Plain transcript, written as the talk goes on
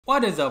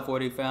What is up,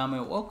 40 family?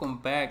 Welcome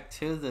back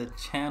to the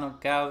channel,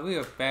 guys. We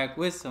are back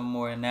with some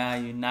more Now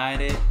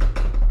United.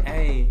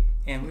 Hey,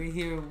 and we're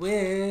here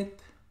with...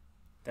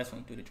 That's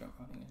when you do the drum.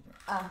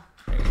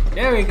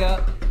 There we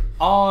go.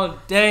 All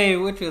Day,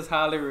 which was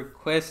highly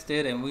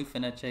requested, and we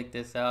finna check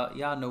this out.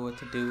 Y'all know what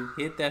to do.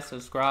 Hit that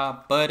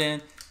subscribe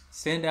button.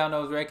 Send down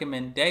those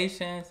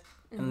recommendations.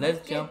 And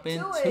let's jump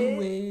into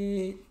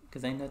it.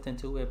 Because ain't nothing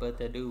to it but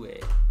to do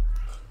it.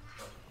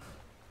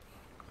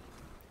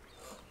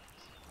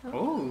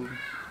 Oh,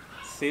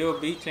 Seal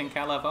Beach in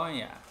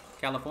California.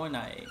 All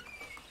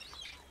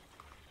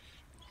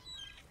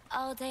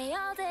day,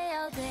 all day,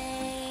 all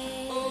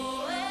day.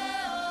 Oh,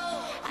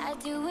 oh. I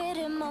do it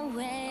in my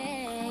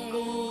way.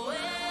 Oh,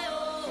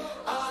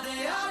 oh. All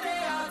day, all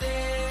day, all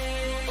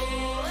day. Oh,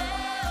 oh.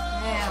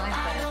 Yeah, I like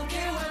that. I don't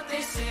care what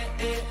they say.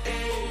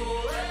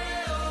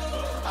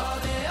 All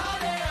day, all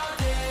day, all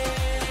day.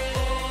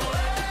 Oh,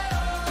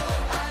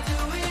 oh. I do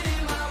it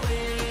in my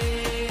way.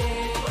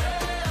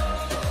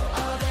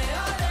 All day,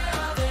 all day,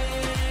 all day.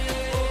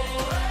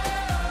 Oh,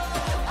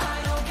 I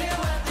don't care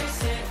what they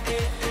say.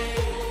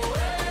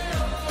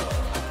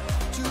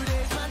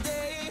 Today's my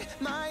day,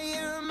 my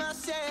year, my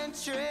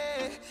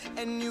century,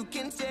 and you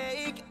can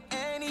take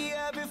any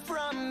of it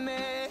from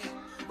me.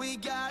 We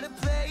got a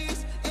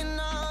place in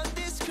all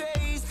this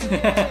crazy.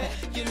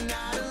 You're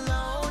not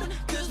alone,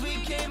 cause we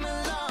came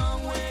a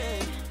long way.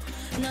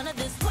 None of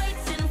this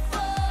waiting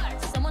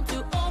for someone to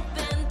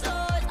open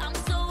doors. I'm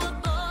so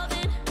above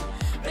it,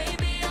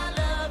 baby, I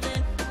love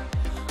it.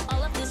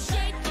 All of this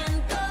shake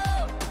and go,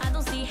 I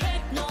don't see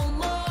hate no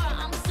more.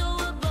 I'm so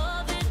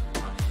above it,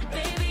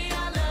 baby,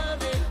 I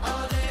love it.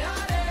 All day,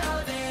 all day,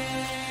 all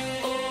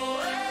day. Oh,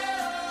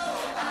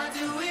 oh, I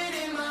do it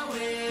in my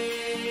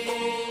way. Oh,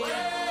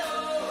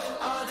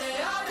 oh, all day,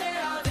 all day,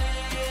 all day.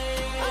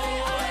 Oh,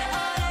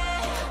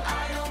 oh, I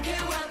don't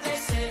care what they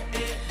say.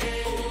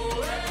 Oh,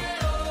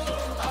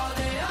 oh, all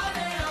day, all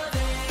day, all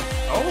day.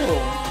 Oh.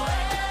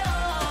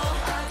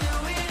 I do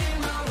it in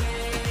my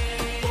way.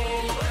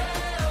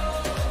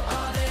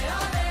 All day,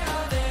 all day,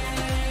 all day.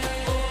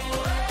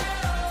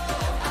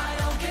 I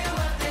don't care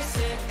what they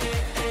say.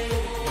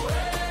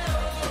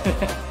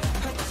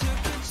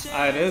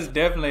 Alright, this is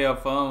definitely a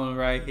fun one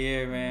right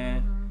here,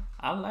 man.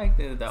 I like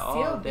the all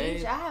Seal day.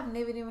 Beach? I haven't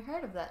even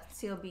heard of that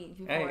Seal Beach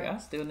before. Hey, I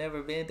still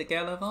never been to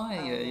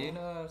California, Oh. you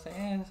know what I'm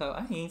saying? So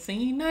I ain't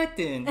seen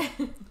nothing.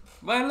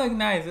 But it look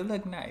nice, it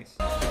look nice.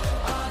 All day,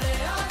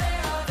 all day,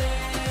 all day.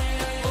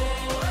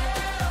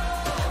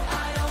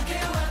 I don't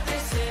care what they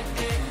say.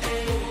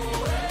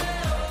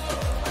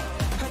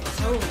 I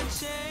took a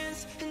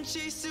chance and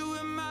chased it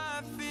with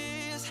my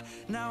fears.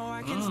 Now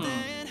I can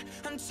stand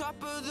on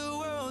top of the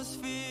world's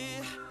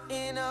fear.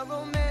 In a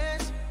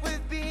romance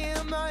with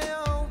being my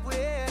own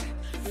way.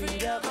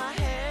 Freed up my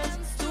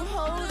hands to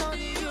hold on to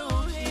you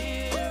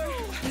here.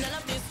 None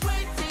of this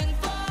waiting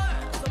for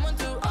someone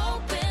to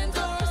open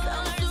doors.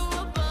 I'm too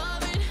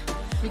above it.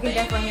 You can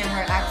definitely hear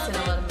her accent a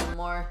little bit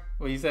more.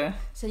 What you say?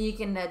 So you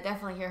can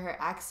definitely hear her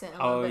accent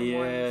a Oh little bit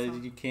more. yeah, in the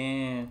song. you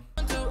can.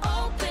 To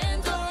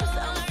open doors,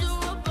 I'm too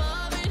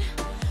above it.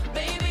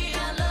 Baby,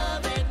 I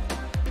love it.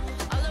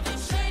 All of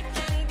this shake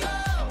and go,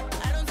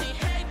 I don't see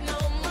hate no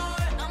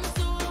more. I'm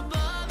too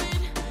above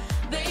it.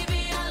 Baby,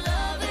 I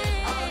love it.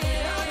 All day,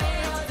 all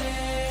day, all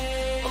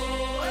day. Oh,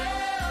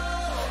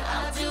 oh,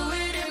 I do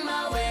it in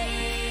my way.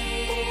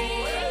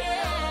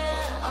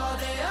 All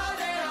day, all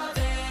day, all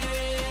day.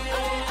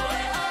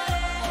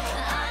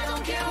 I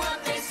don't care what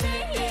they say.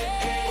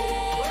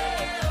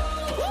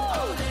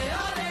 All day,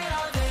 all day,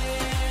 all day.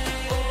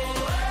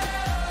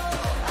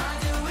 I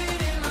do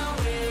it in my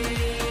way.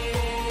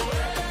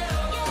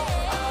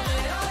 All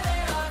day, all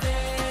day, all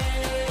day.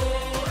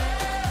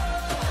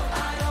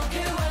 I don't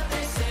care what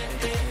they say.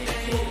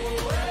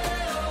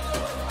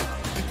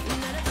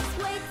 None of this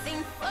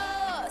waiting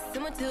for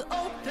someone to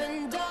open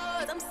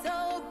doors. I'm so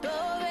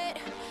above it,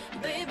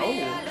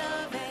 baby, I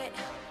love it.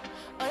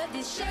 All of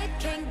this shake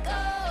can go,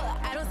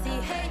 I don't see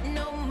hate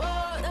no more.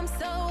 I'm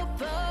so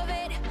above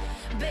it,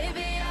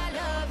 baby, I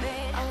love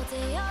it. All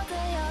day, all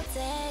day, all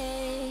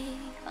day.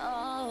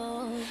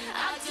 Oh,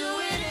 I do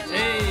it in my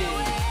Hey.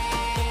 way.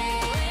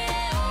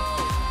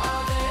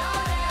 All day,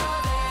 all day,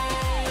 all day.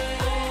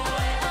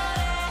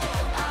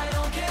 I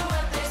don't care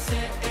what they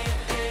say.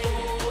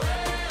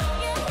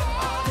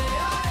 All day,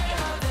 all day,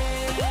 all day.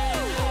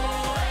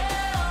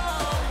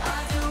 I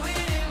do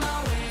it in my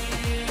way.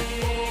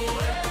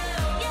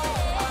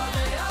 All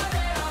day, all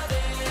day, all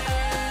day.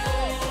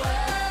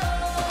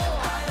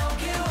 I don't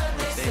care what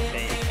they say.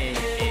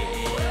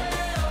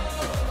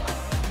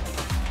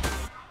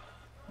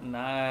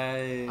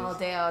 Nice. All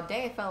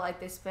day. It felt like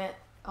they spent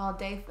all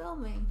day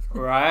filming.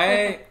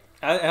 Right?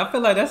 I feel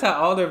like that's how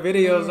all their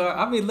videos are.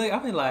 I mean,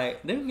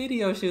 like, their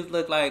video shoots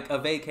look like a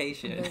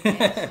vacation.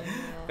 Vacation,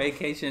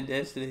 Vacation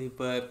destiny.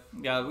 But,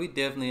 yeah, we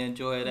definitely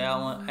enjoyed that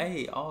one.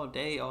 Hey, all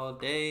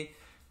day.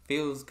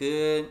 Feels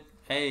good.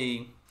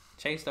 Hey,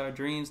 chased our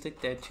dreams, took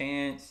that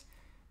chance.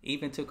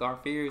 Even took our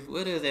fears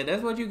with us. And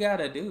that's what you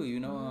gotta do, you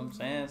know what I'm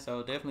saying? So,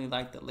 definitely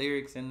like the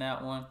lyrics in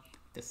that one.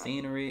 The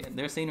scenery,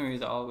 their scenery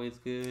is always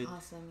good.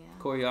 Awesome, yeah.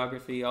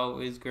 Choreography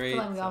always I great.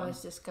 feel like we always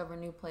discover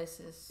new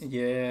places.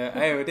 Yeah,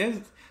 hey, this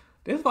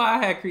is why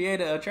I had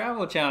created a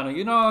travel channel.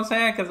 You know what I'm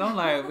saying? Because I'm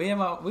like,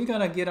 we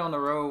gonna get on the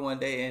road one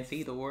day and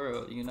see the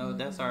world. You know,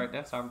 that's our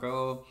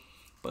goal.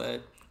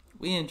 But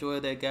we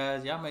enjoyed that,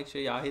 guys. Y'all make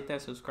sure y'all hit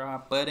that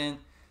subscribe button.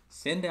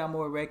 Send out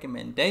more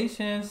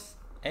recommendations.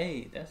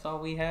 Hey, that's all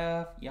we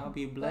have. Y'all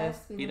be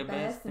blessed, be the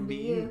best, and be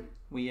you.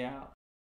 We out.